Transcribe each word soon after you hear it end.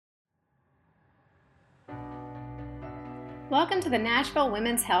Welcome to the Nashville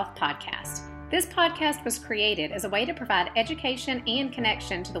Women's Health Podcast. This podcast was created as a way to provide education and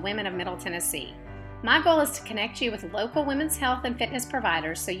connection to the women of Middle Tennessee. My goal is to connect you with local women's health and fitness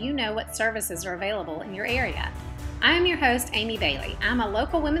providers so you know what services are available in your area. I am your host, Amy Bailey. I'm a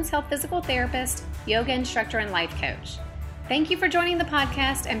local women's health physical therapist, yoga instructor, and life coach. Thank you for joining the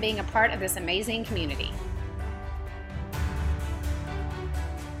podcast and being a part of this amazing community.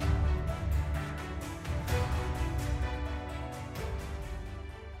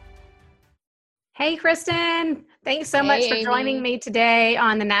 Hey, Kristen. Thanks so much for joining me today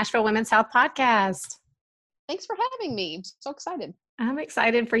on the Nashville Women's Health Podcast. Thanks for having me. I'm so excited. I'm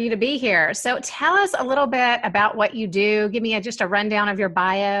excited for you to be here. So tell us a little bit about what you do. Give me just a rundown of your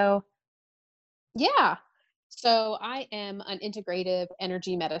bio. Yeah. So I am an integrative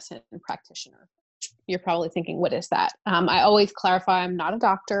energy medicine practitioner. You're probably thinking, what is that? I always clarify I'm not a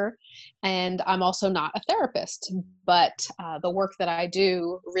doctor and I'm also not a therapist, but the work that I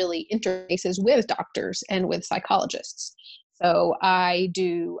do really interfaces with doctors and with psychologists. So I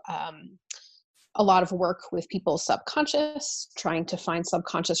do a lot of work with people's subconscious, trying to find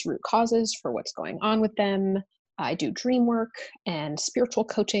subconscious root causes for what's going on with them. I do dream work and spiritual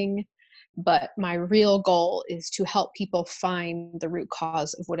coaching, but my real goal is to help people find the root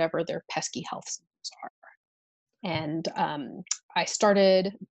cause of whatever their pesky health symptoms are. And I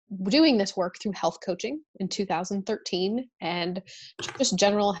started doing this work through health coaching in 2013, and just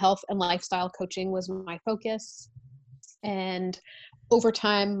general health and lifestyle coaching was my focus. And over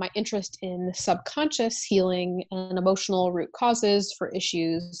time, my interest in subconscious healing and emotional root causes for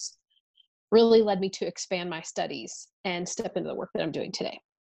issues really led me to expand my studies and step into the work that I'm doing today.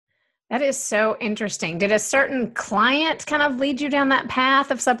 That is so interesting. Did a certain client kind of lead you down that path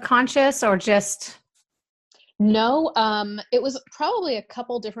of subconscious or just? No, it was probably a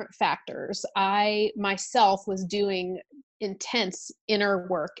couple different factors. I myself was doing intense inner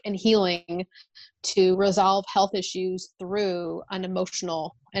work and healing to resolve health issues through an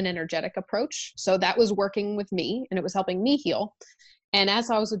emotional and energetic approach. So that was working with me and it was helping me heal. And as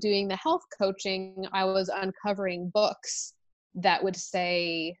I was doing the health coaching, I was uncovering books that would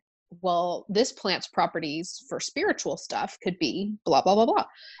say, well, this plant's properties for spiritual stuff could be blah, blah, blah, blah.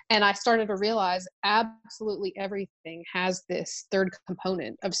 And I started to realize absolutely everything has this third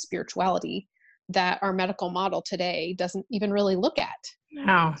component of spirituality that our medical model today doesn't even really look at.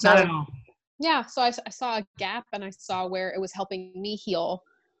 No, not at all. Yeah. So I saw a gap and I saw where it was helping me heal.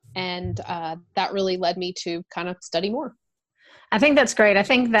 And that really led me to kind of study more. I think that's great. I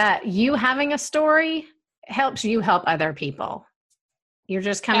think that you having a story helps you help other people. You're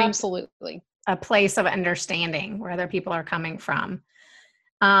just coming absolutely a place of understanding where other people are coming from.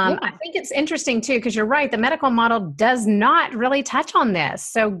 I think it's interesting too, because you're right. The medical model does not really touch on this.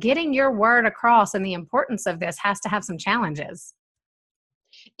 So getting your word across and the importance of this has to have some challenges.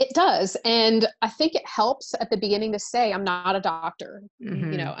 It does. And I think it helps at the beginning to say, I'm not a doctor,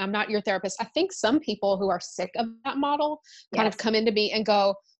 I'm not your therapist. I think some people who are sick of that model kind of come into me and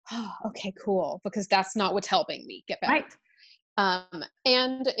go, oh, okay, cool. Because that's not what's helping me get better. Right.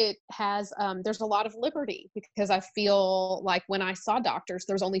 And it has, there's a lot of liberty because I feel like when I saw doctors,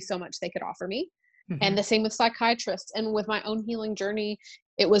 there's only so much they could offer me. Mm-hmm. And the same with psychiatrists. And with my own healing journey,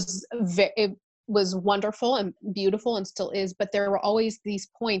 it was wonderful and beautiful and still is, but there were always these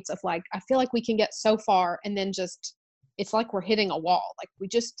points of like, I feel like we can get so far and then just, it's like we're hitting a wall.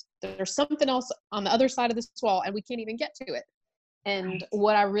 Like there's something else on the other side of this wall and we can't even get to it. And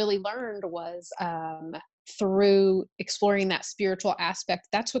what I really learned was, through exploring that spiritual aspect,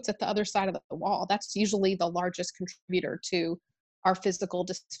 that's what's at the other side of the wall. That's usually the largest contributor to our physical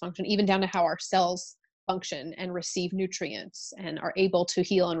dysfunction, even down to how our cells function and receive nutrients and are able to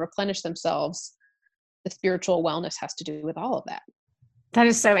heal and replenish themselves. The spiritual wellness has to do with all of that. That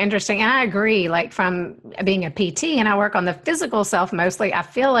is so interesting. And I agree, like from being a PT and I work on the physical self mostly, I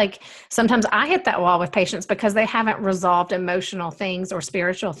feel like sometimes I hit that wall with patients because they haven't resolved emotional things or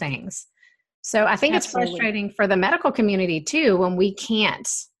spiritual things. So I think it's frustrating for the medical community too, when we can't,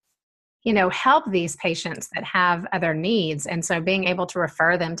 help these patients that have other needs. And so being able to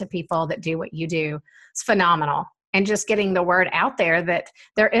refer them to people that do what you do is phenomenal. And just getting the word out there that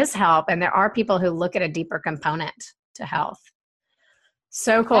there is help and there are people who look at a deeper component to health.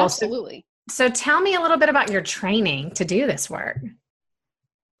 So cool. Absolutely. So tell me a little bit about your training to do this work.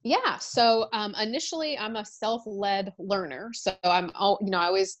 Yeah. So initially I'm a self-led learner. So I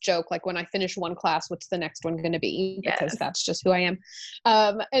always joke, like when I finish one class, what's the next one going to be? Because that's just who I am.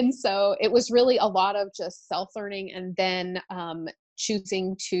 And so it was really a lot of just self-learning and then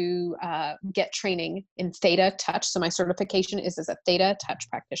choosing to get training in theta touch. So my certification is as a theta touch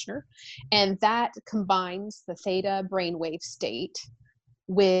practitioner, and that combines the theta brainwave state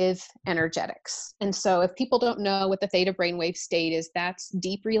with energetics. And so if people don't know what the theta brainwave state is, that's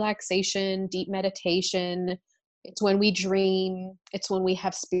deep relaxation, deep meditation. It's when we dream, it's when we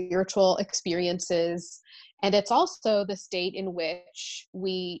have spiritual experiences. And it's also the state in which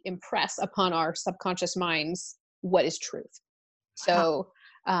we impress upon our subconscious minds what is truth. So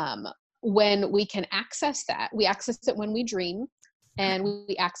when we can access that, we access it when we dream, and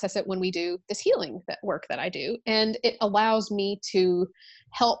we access it when we do this healing work that I do. And it allows me to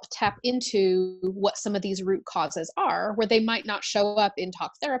help tap into what some of these root causes are, where they might not show up in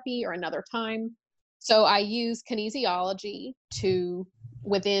talk therapy or another time. So I use kinesiology to,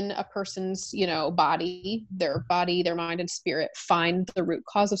 within a person's, body, their mind and spirit, find the root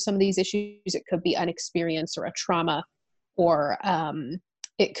cause of some of these issues. It could be an experience or a trauma, or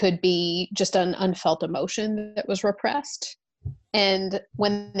it could be just an unfelt emotion that was repressed. And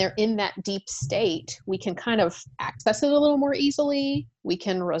when they're in that deep state, we can kind of access it a little more easily. We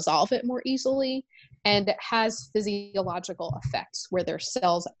can resolve it more easily. And it has physiological effects where their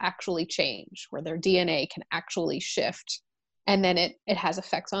cells actually change, where their DNA can actually shift. And then it has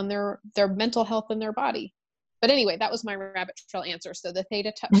effects on their mental health and their body. But anyway, that was my rabbit trail answer. So the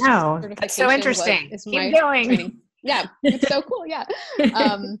theta touch certification that's so interesting. is Keep my going. training. Yeah, it's so cool. Yeah.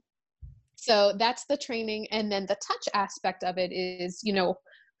 So that's the training. And then the touch aspect of it is,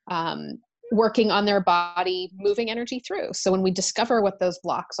 working on their body, moving energy through. So when we discover what those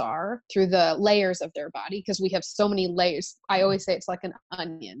blocks are through the layers of their body, because we have so many layers, I always say it's like an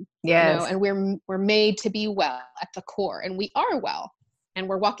onion, Yes. And we're made to be well at the core, and we are well. And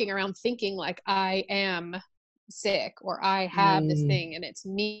we're walking around thinking like, I am sick, or I have this thing, and it's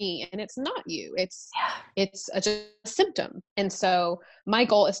me, and it's not you. It's just a symptom. And so my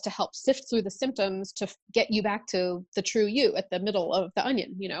goal is to help sift through the symptoms to get you back to the true you at the middle of the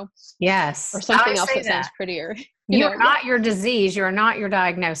onion, Yes. or something else that sounds prettier. You're not your disease. You're not your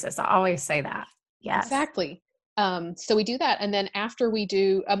diagnosis. I always say that. Yes. Exactly. So we do that. And then after we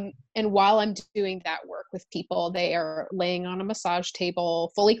do, and while I'm doing that work with people, they are laying on a massage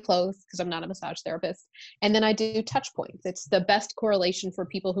table, fully clothed, because I'm not a massage therapist. And then I do touch points. It's the best correlation for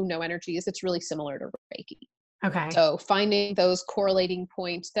people who know energy is it's really similar to Reiki. Okay. So finding those correlating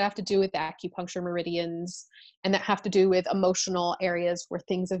points that have to do with acupuncture meridians, and that have to do with emotional areas where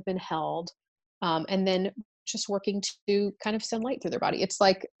things have been held. And then just working to kind of send light through their body. It's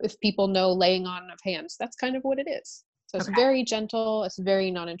like, if people know laying on of hands, that's kind of what it is. So it's very gentle. It's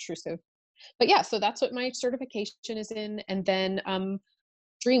very non-intrusive. But yeah, so that's what my certification is in. And then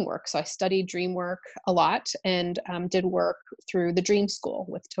dream work. So I studied dream work a lot, and did work through the Dream School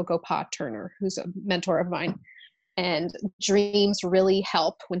with Toko Pa Turner, who's a mentor of mine. And dreams really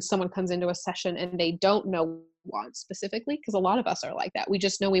help when someone comes into a session and they don't know what specifically, because a lot of us are like that. We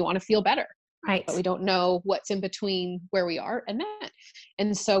just know we want to feel better. Right. But we don't know what's in between where we are and that.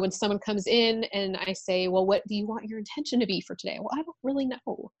 And so when someone comes in and I say, well, what do you want your intention to be for today? Well, I don't really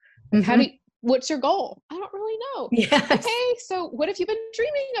know. What's your goal? I don't really know. Yes. Okay. So what have you been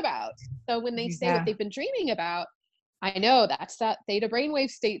dreaming about? So when they say what they've been dreaming about, I know that's that theta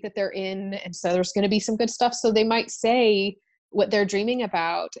brainwave state that they're in. And so there's going to be some good stuff. So they might say what they're dreaming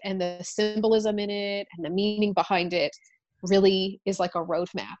about, and the symbolism in it and the meaning behind it really is like a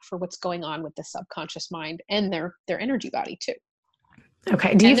roadmap for what's going on with the subconscious mind and their energy body too.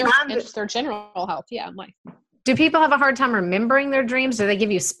 Okay. Do you find just their general health? Yeah. In life. Do people have a hard time remembering their dreams? Do they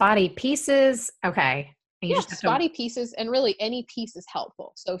give you spotty pieces? Okay. Spotty pieces, and really any piece is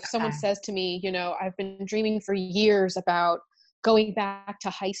helpful. So if someone says to me, I've been dreaming for years about going back to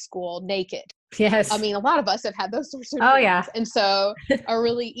high school naked. Yes. I mean, a lot of us have had those sorts of dreams. Yeah. And so a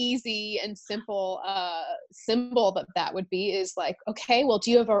really easy and simple symbol that would be is like, okay, well,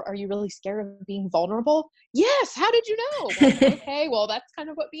 are you really scared of being vulnerable? Yes. How did you know? Well, okay, well, that's kind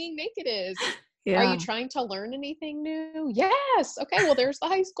of what being naked is. Yeah. Are you trying to learn anything new? Yes. Okay, well, there's the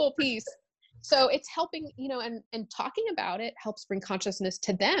high school piece. So it's helping, and talking about it helps bring consciousness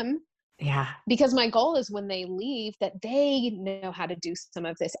to them. Yeah. Because my goal is when they leave that they know how to do some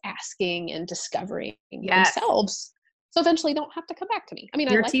of this asking and discovering themselves. So eventually don't have to come back to me. I mean,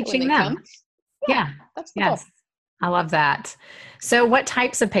 You're I like teaching it when they them. come. Yeah. That's the goal. I love that. So what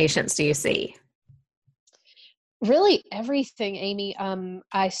types of patients do you see? Really everything, Amy.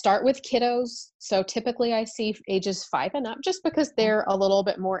 I start with kiddos. So typically I see ages 5 and up, just because they're a little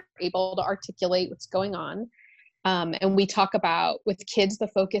bit more able to articulate what's going on. And we talk about, with kids, the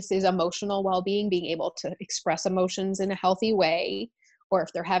focus is emotional well-being, being able to express emotions in a healthy way, or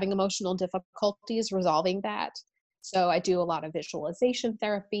if they're having emotional difficulties, resolving that. So I do a lot of visualization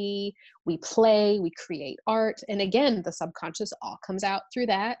therapy. We play, we create art. And again, the subconscious all comes out through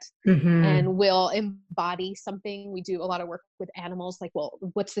that. Mm-hmm. And we'll embody something. We do a lot of work with animals, like, well,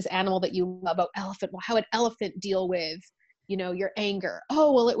 what's this animal that you love? Oh, elephant. Well, how would elephant deal with, your anger?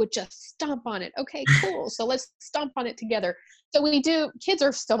 Oh, well, it would just stomp on it. Okay, cool. So let's stomp on it together. So kids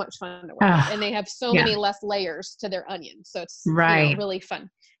are so much fun to work with, and they have so Yeah. many less layers to their onion. So it's, Right. really fun.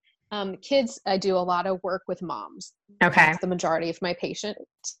 Kids, I do a lot of work with moms. Okay. That's the majority of my patients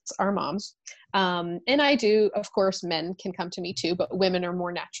are moms. And I do, of course, men can come to me too, but women are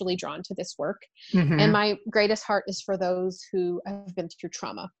more naturally drawn to this work. Mm-hmm. And my greatest heart is for those who have been through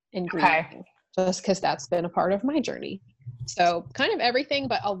trauma and grieving, just because that's been a part of my journey. So kind of everything,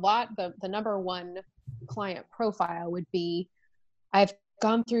 but a lot, the number one client profile would be, I've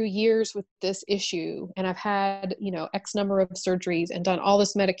gone through years with this issue, and I've had, X number of surgeries and done all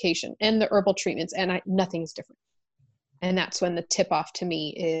this medication and the herbal treatments, and nothing's different. And that's when the tip off to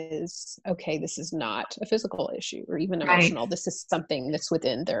me is, okay, this is not a physical issue or even emotional. This is something that's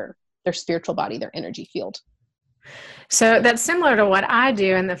within their spiritual body, their energy field. So that's similar to what I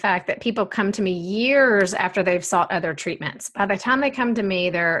do, in the fact that people come to me years after they've sought other treatments. By the time they come to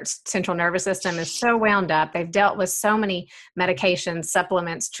me, their central nervous system is so wound up. They've dealt with so many medications,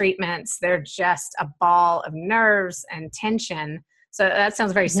 supplements, treatments. They're just a ball of nerves and tension. So that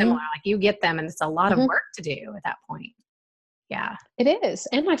sounds very similar. Like, you get them, and it's a lot of work to do at that point. Yeah, it is.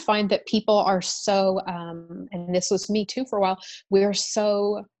 And I find that people are so, and this was me too for a while, we're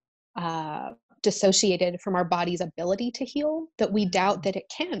so dissociated from our body's ability to heal that we doubt that it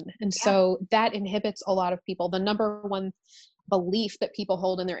can. And so that inhibits a lot of people. The number one belief that people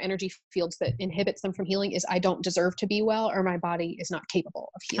hold in their energy fields that inhibits them from healing is, I don't deserve to be well, or my body is not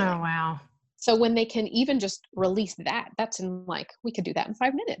capable of healing. Oh, wow. So when they can even just release that, that's in, like, we could do that in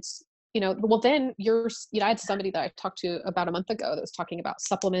 5 minutes. Well, then I had somebody that I talked to about a month ago that was talking about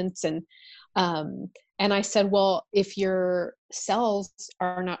supplements, and I said, well, if your cells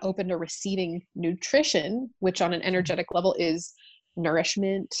are not open to receiving nutrition, which on an energetic level is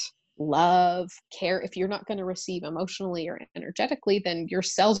nourishment, love, care, if you're not going to receive emotionally or energetically, then your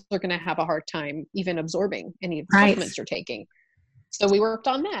cells are going to have a hard time even absorbing any of the supplements you're taking. So we worked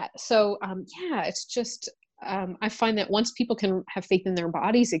on that. So it's just, I find that once people can have faith in their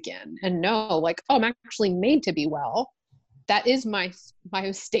bodies again and know, like, oh, I'm actually made to be well. That is my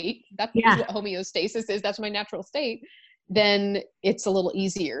state. That is what homeostasis is. That's my natural state. Then it's a little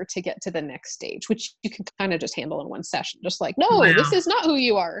easier to get to the next stage, which you can kind of just handle in one session. Just like, no, this is not who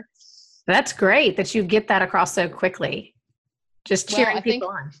you are. That's great that you get that across so quickly. Just cheering people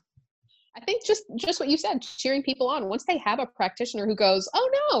on. I think just what you said, cheering people on. Once they have a practitioner who goes, oh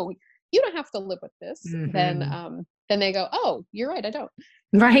no, you don't have to live with this, then they go, oh, you're right, I don't.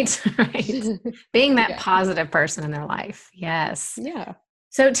 Right. Being that positive person in their life. Yes. Yeah.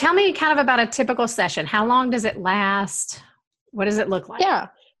 So tell me kind of about a typical session. How long does it last? What does it look like? Yeah.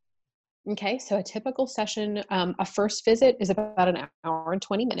 Okay. So a typical session, a first visit is about an hour and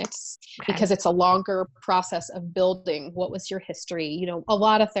 20 minutes because it's a longer process of building. What was your history? A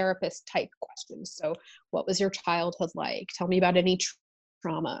lot of therapist type questions. So what was your childhood like? Tell me about any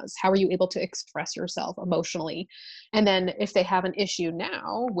traumas. How are you able to express yourself emotionally? And then if they have an issue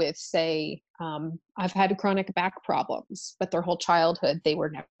now with, say, I've had chronic back problems, but their whole childhood, they were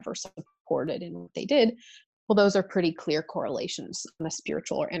never supported in what they did. Well, those are pretty clear correlations on a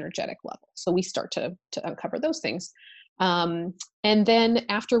spiritual or energetic level. So we start to uncover those things. And then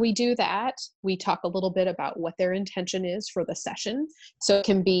after we do that, we talk a little bit about what their intention is for the session. So it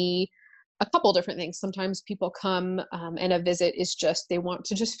can be a couple different things. Sometimes people come and a visit is just, they want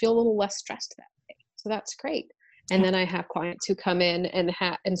to just feel a little less stressed that day. So that's great. And then I have clients who come in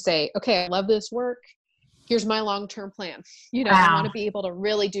and say, okay, I love this work. Here's my long-term plan. I want to be able to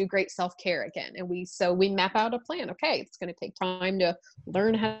really do great self-care again. And we map out a plan. Okay, it's going to take time to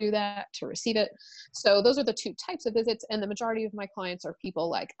learn how to do that, to receive it. So those are the two types of visits. And the majority of my clients are people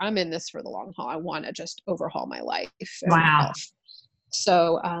like, I'm in this for the long haul. I want to just overhaul my life and my health.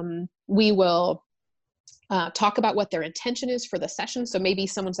 So we will talk about what their intention is for the session. So maybe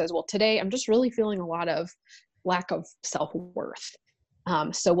someone says, well, today I'm just really feeling a lot of lack of self-worth.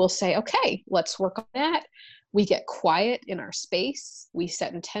 So we'll say, okay, let's work on that. We get quiet in our space. We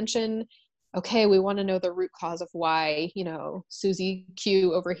set intention. Okay, we want to know the root cause of why, Susie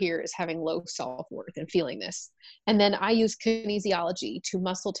Q over here is having low self-worth and feeling this. And then I use kinesiology to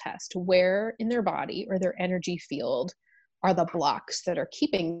muscle test where in their body or their energy field are the blocks that are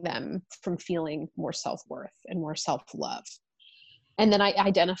keeping them from feeling more self-worth and more self-love. And then I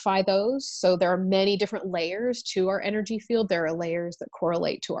identify those. So there are many different layers to our energy field. There are layers that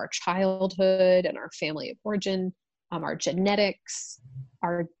correlate to our childhood and our family of origin. our genetics,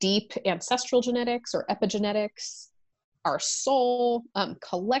 our deep ancestral genetics or epigenetics, our soul,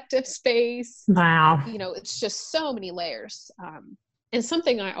 collective space. Wow. You know, it's just so many layers. And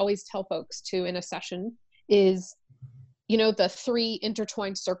something I always tell folks too in a session is, you know, the 3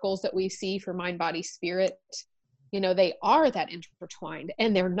 intertwined circles that we see for mind, body, spirit, you know, they are that intertwined,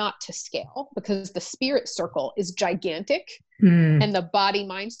 and they're not to scale, because the spirit circle is gigantic and the body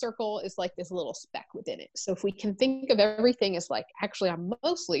mind circle is like this little speck within it. So if we can think of everything as like, actually, I'm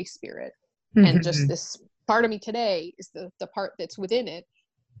mostly spirit, and just this part of me today is the part that's within it,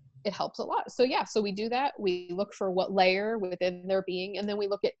 it helps a lot. So yeah, so we do that. We look for what layer within their being, and then we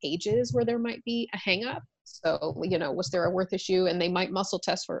look at ages where there might be a hang up. So, you know, was there a worth issue? And they might muscle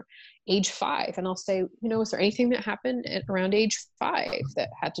test for age 5. And I'll say, you know, is there anything that happened at around age 5 that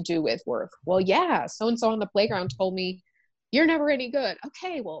had to do with worth? Well, yeah, so-and-so on the playground told me, you're never any good.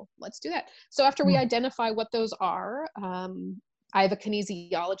 Okay, well, let's do that. So after we identify what those are, I have a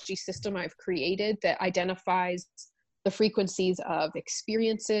kinesiology system I've created that identifies the frequencies of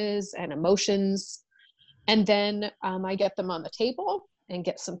experiences and emotions. And then I get them on the table and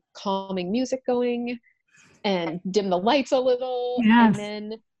get some calming music going and dim the lights a little. Yes.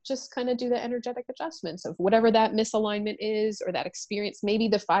 And then just kind of do the energetic adjustments of whatever that misalignment is, or that experience. Maybe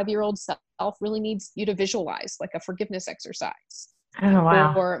the 5-year-old self really needs you to visualize like a forgiveness exercise. Oh,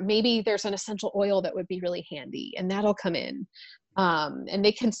 wow. Or maybe there's an essential oil that would be really handy, and that'll come in. And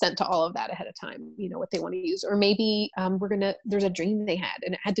they consent to all of that ahead of time, you know, what they want to use. Or maybe there's a dream they had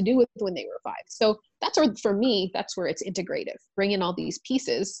and it had to do with when they were 5. So that's where, for me, that's where it's integrative. Bring in all these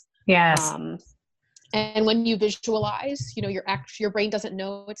pieces. Yes. And when you visualize, you know, your brain doesn't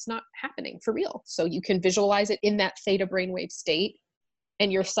know it's not happening for real. So you can visualize it in that theta brainwave state,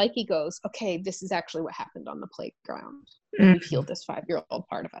 and your psyche goes, okay, this is actually what happened on the playground. We've healed this 5-year-old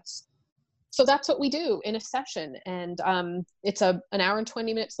part of us. So that's what we do in a session. And it's an hour and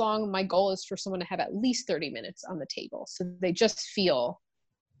 20 minutes long. My goal is for someone to have at least 30 minutes on the table, so they just feel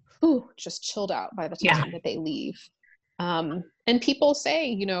just chilled out by the time that they leave. And people say,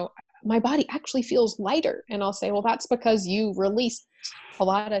 you know, my body actually feels lighter. And I'll say, well, that's because you released a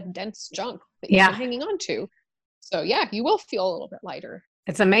lot of dense junk that you've been hanging on to. So yeah, you will feel a little bit lighter.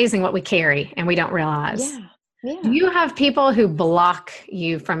 It's amazing what we carry and we don't realize. Yeah. Do you have people who block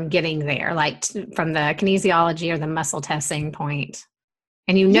you from getting there, like from the kinesiology or the muscle testing point,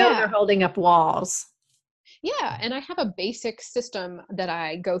 and you know they're holding up walls? Yeah, and I have a basic system that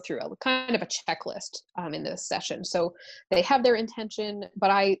I go through, a kind of a checklist in this session. So they have their intention,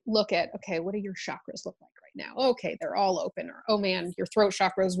 but I look at, okay, what do your chakras look like right now? Okay, they're all open. Or, oh man, your throat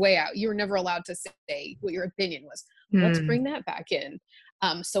chakra is way out. You were never allowed to say what your opinion was. Let's bring that back in.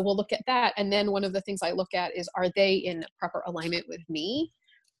 So we'll look at that. And then one of the things I look at is, are they in proper alignment with me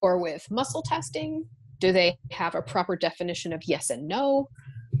or with muscle testing? Do they have a proper definition of yes and no?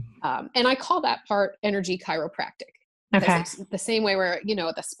 And I call that part energy chiropractic. Okay. It's the same way where, you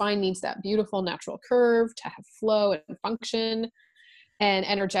know, the spine needs that beautiful natural curve to have flow and function. And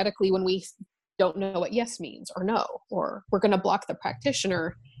energetically, when we don't know what yes means or no, or we're going to block the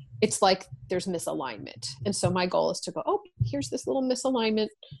practitioner, it's like there's misalignment. And so my goal is to go, oh, here's this little misalignment.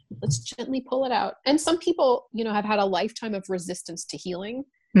 Let's gently pull it out. And some people, you know, have had a lifetime of resistance to healing.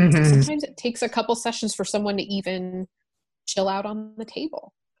 So sometimes it takes a couple sessions for someone to even chill out on the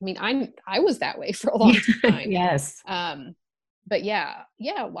table. I mean, I was that way for a long time. Yes. But yeah,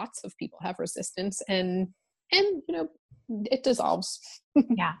 lots of people have resistance, and you know, it dissolves.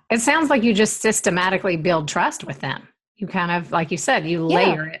 Yeah. It sounds like you just systematically build trust with them. You kind of, like you said, you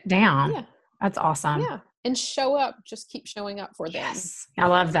layer it down. Yeah. That's awesome. Yeah. And show up, just keep showing up for them. Yes. I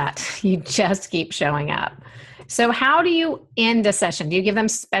love that. You just keep showing up. So how do you end a session? Do you give them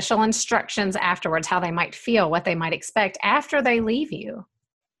special instructions afterwards, how they might feel, what they might expect after they leave you?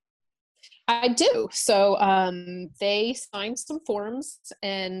 I do. So they sign some forms,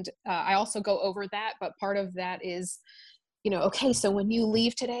 and I also go over that. But part of that is, you know, okay, so when you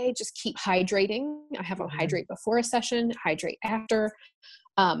leave today, just keep hydrating. I have a hydrate before a session, hydrate after.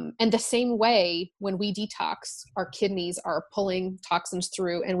 And the same way, when we detox, our kidneys are pulling toxins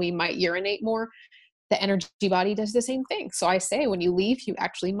through and we might urinate more. The energy body does the same thing. So I say, when you leave, you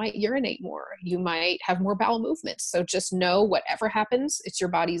actually might urinate more. You might have more bowel movements. So just know, whatever happens, it's your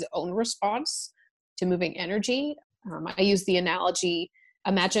body's own response to moving energy. I use the analogy,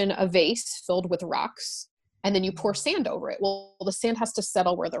 imagine a vase filled with rocks, and then you pour sand over it. Well, the sand has to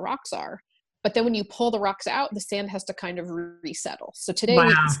settle where the rocks are. But then when you pull the rocks out, the sand has to kind of resettle. So today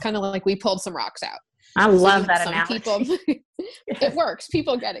it's kind of like we pulled some rocks out. I love that analogy. People, it works.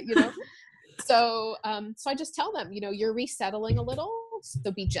 People get it, you know? So I just tell them, you know, you're resettling a little.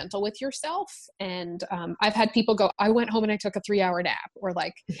 So be gentle with yourself. And I've had people go, I went home and I took a 3-hour nap, or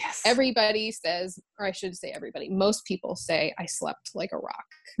like Yes. everybody says, or I should say everybody, most people say I slept like a rock.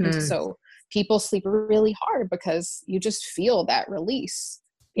 And Mm. so people sleep really hard because you just feel that release.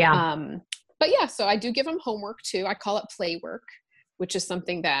 Yeah. But yeah, so I do give them homework too. I call it play work, which is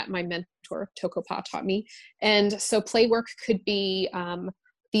something that my mentor Tokopa taught me. And so play work could be,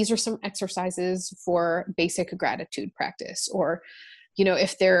 these are some exercises for basic gratitude practice, or, you know,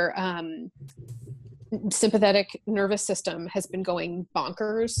 if their sympathetic nervous system has been going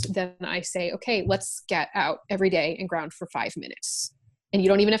bonkers, then I say, okay, let's get out every day and ground for 5 minutes. And you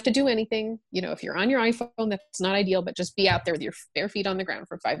don't even have to do anything. You know, if you're on your iPhone, that's not ideal, but just be out there with your bare feet on the ground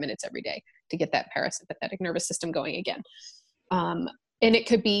for 5 minutes every day to get that parasympathetic nervous system going again. And it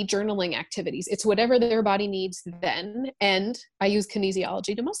could be journaling activities. It's whatever their body needs then. And I use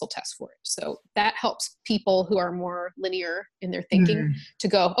kinesiology to muscle test for it. So that helps people who are more linear in their thinking to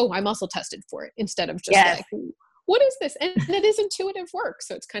go, oh, I muscle tested for it, instead of just like, what is this? And it is intuitive work.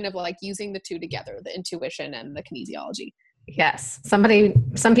 So it's kind of like using the two together, the intuition and the kinesiology. Yes. Some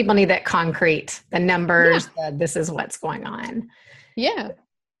people need that concrete, the numbers, this is what's going on. Yeah.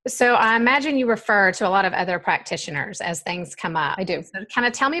 So I imagine you refer to a lot of other practitioners as things come up. I do. So kind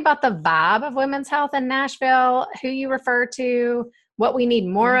of tell me about the vibe of women's health in Nashville, who you refer to, what we need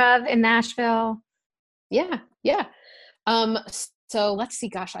more of in Nashville. Yeah. Yeah. So let's see,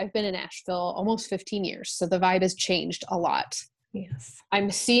 gosh, I've been in Nashville almost 15 years. So the vibe has changed a lot. Yes. I'm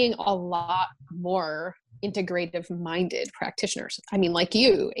seeing a lot more integrative minded practitioners. I mean, like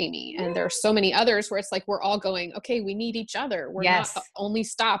you, Amy, and there are so many others where it's like, we're all going, okay, we need each other. We're not the only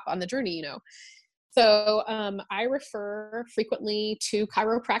stop on the journey, you know? So I refer frequently to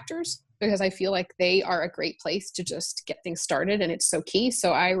chiropractors because I feel like they are a great place to just get things started, and it's so key.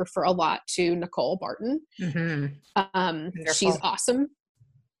 So I refer a lot to Nicole Barton. She's awesome.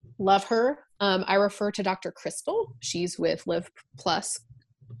 Love her. I refer to Dr. Crystal. She's with Live Plus.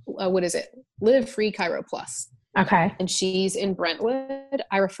 Live Free Chiro Plus. Okay. And she's in Brentwood.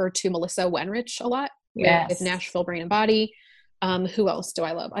 I refer to Melissa Wenrich a lot with Nashville Brain and Body. Who else do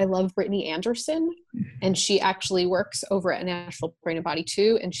I love? I love Brittany Anderson, and she actually works over at Nashville Brain and Body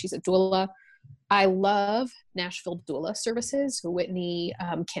too, and she's a doula. I love Nashville Doula Services. Whitney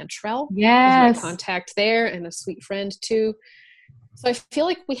Cantrell is my contact there, and a sweet friend too. So I feel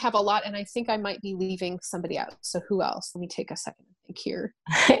like we have a lot, and I think I might be leaving somebody out. So who else? Let me take a second to think here.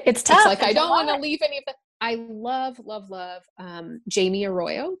 It's tough. It's like I don't want to leave any of that. I love Jamie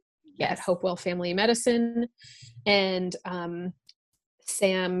Arroyo at Hopewell Family Medicine, and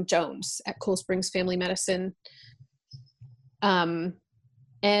Sam Jones at Cool Springs Family Medicine. And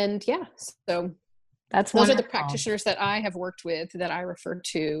yeah, so those are the practitioners that I have worked with that I refer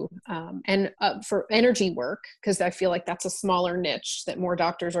to. And for energy work, because I feel like that's a smaller niche that more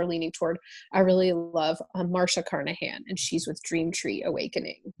doctors are leaning toward, I really love Marsha Carnahan, and she's with Dream Tree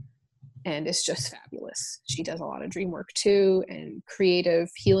Awakening, and it's just fabulous. She does a lot of dream work too, and creative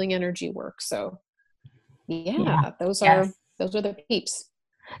healing energy work. So those are the peeps.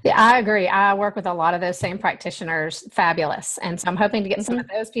 Yeah, I agree. I work with a lot of those same practitioners. Fabulous. And so I'm hoping to get some of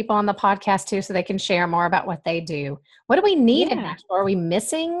those people on the podcast too, so they can share more about what they do. What do we need in Nashville? Are we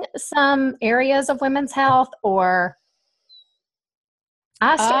missing some areas of women's health? Or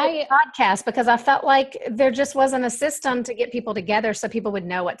I started a podcast because I felt like there just wasn't a system to get people together so people would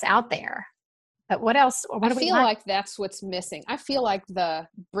know what's out there. But what else? I feel like that's what's missing. I feel like the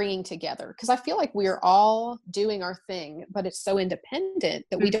bringing together, because I feel like we're all doing our thing, but it's so independent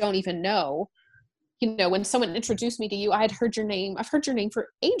that we don't even know. You know, when someone introduced me to you, I had heard your name. I've heard your name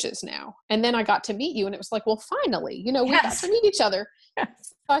for ages now. And then I got to meet you, and it was like, well, finally, you know, we got to meet each other. So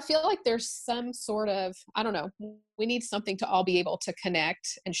I feel like there's some sort of, I don't know, we need something to all be able to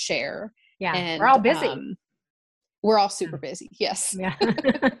connect and share. Yeah. And we're all busy. We're all super busy. Yes. Yeah.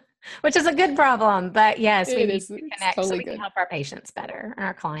 Which is a good problem, but yes, we need to connect totally so we can help our patients better,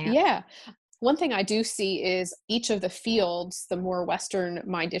 our clients. Yeah. One thing I do see is each of the fields, the more Western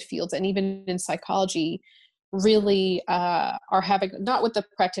minded fields, and even in psychology, really are having, not with the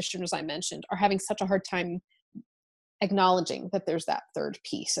practitioners I mentioned, are having such a hard time acknowledging that there's that third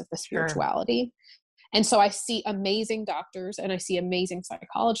piece of the spirituality. And so I see amazing doctors and I see amazing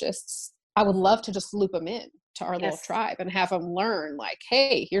psychologists. I would love to just loop them in to our little tribe and have them learn, like,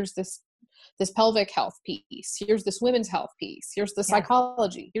 hey, here's this pelvic health piece. Here's this women's health piece. Here's the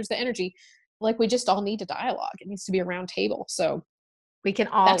psychology. Here's the energy. Like, we just all need a dialogue. It needs to be a round table. So we can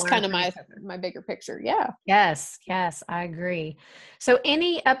all that's kind of my bigger picture. Yeah. Yes. I agree. So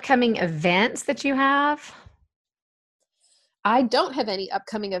any upcoming events that you have? I don't have any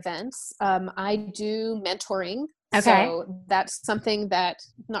upcoming events. I do mentoring Okay. So that's something that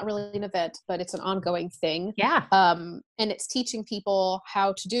not really an event, but it's an ongoing thing. Yeah. And it's teaching people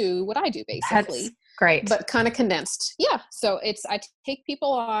how to do what I do That's basically, great. but kind of condensed. Yeah. So I take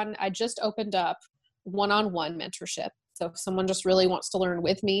people on, I just opened up one-on-one mentorship. So if someone just really wants to learn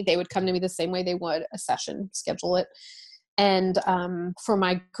with me, they would come to me the same way they would a session, schedule it. And for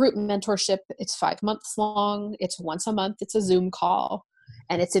my group mentorship, it's 5 months long. It's once a month. It's a Zoom call.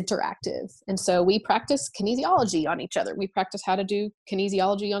 And it's interactive. And so we practice kinesiology on each other. We practice how to do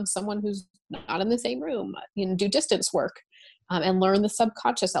kinesiology on someone who's not in the same room, do distance work, and learn the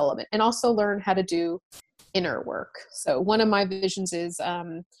subconscious element, and also learn how to do inner work. So one of my visions is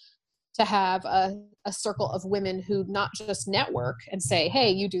to have a circle of women who not just network and say,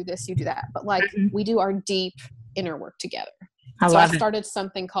 hey, you do this, you do that, but like we do our deep inner work together. So I started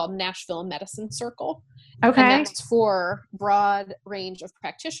something called Nashville Medicine Circle. Okay. And that's for broad range of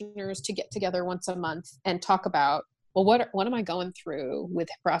practitioners to get together once a month and talk about, well, what am I going through with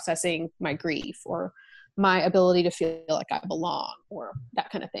processing my grief, or my ability to feel like I belong, or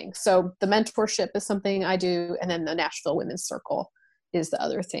that kind of thing. So the mentorship is something I do. And then the Nashville Women's Circle is the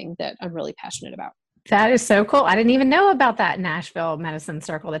other thing that I'm really passionate about. That is so cool. I didn't even know about that Nashville Medicine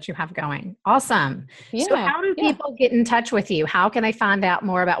Circle that you have going. Awesome. Yeah, so how do people get in touch with you? How can they find out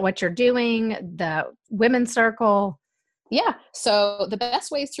more about what you're doing, the Women's Circle? Yeah. So the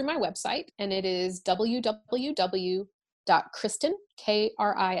best way is through my website, and it is www.kristen, Kristen,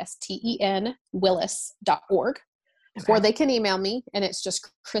 Willis.org. Okay. Or they can email me, and it's just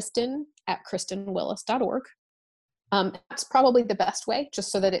Kristen@KristenWillis.org. That's probably the best way, just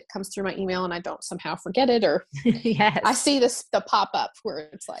so that it comes through my email and I don't somehow forget it, or yes. I see the pop up where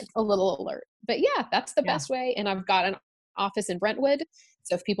it's like a little alert. But yeah, that's the best way. And I've got an office in Brentwood,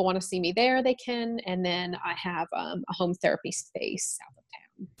 so if people want to see me there, they can. And then I have a home therapy space south of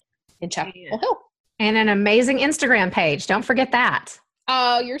town in Chapel Hill. And an amazing Instagram page. Don't forget that.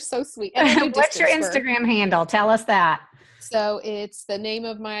 Oh, you're so sweet. What's your Instagram handle? Tell us that. So it's the name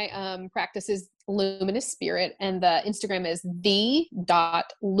of my practice is Luminous Spirit, and the Instagram is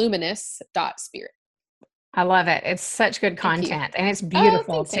the.luminous.spirit. I love it. It's such good content, and it's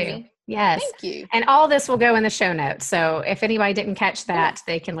beautiful too. Amy. Yes. Thank you. And all this will go in the show notes. So if anybody didn't catch that,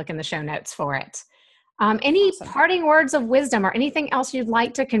 they can look in the show notes for it. Any parting words of wisdom or anything else you'd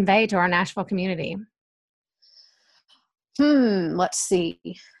like to convey to our Nashville community? Let's see.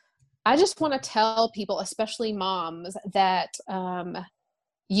 I just want to tell people, especially moms, that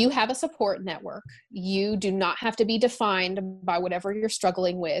you have a support network. You do not have to be defined by whatever you're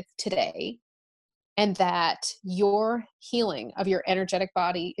struggling with today, and that your healing of your energetic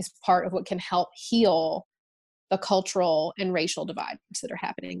body is part of what can help heal the cultural and racial divides that are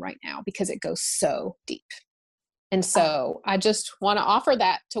happening right now, because it goes so deep. And so I just want to offer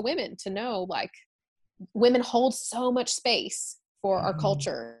that to women, to know, like, women hold so much space for our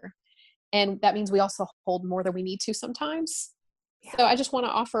culture. And that means we also hold more than we need to sometimes. Yeah. So I just want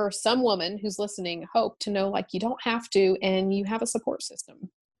to offer some woman who's listening hope to know, like, you don't have to, and you have a support system.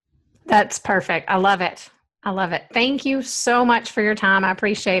 That's perfect. I love it. I love it. Thank you so much for your time. I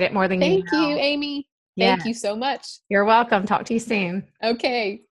appreciate it more than you know. Thank you, Amy. Thank you so much. You're welcome. Talk to you soon. Okay.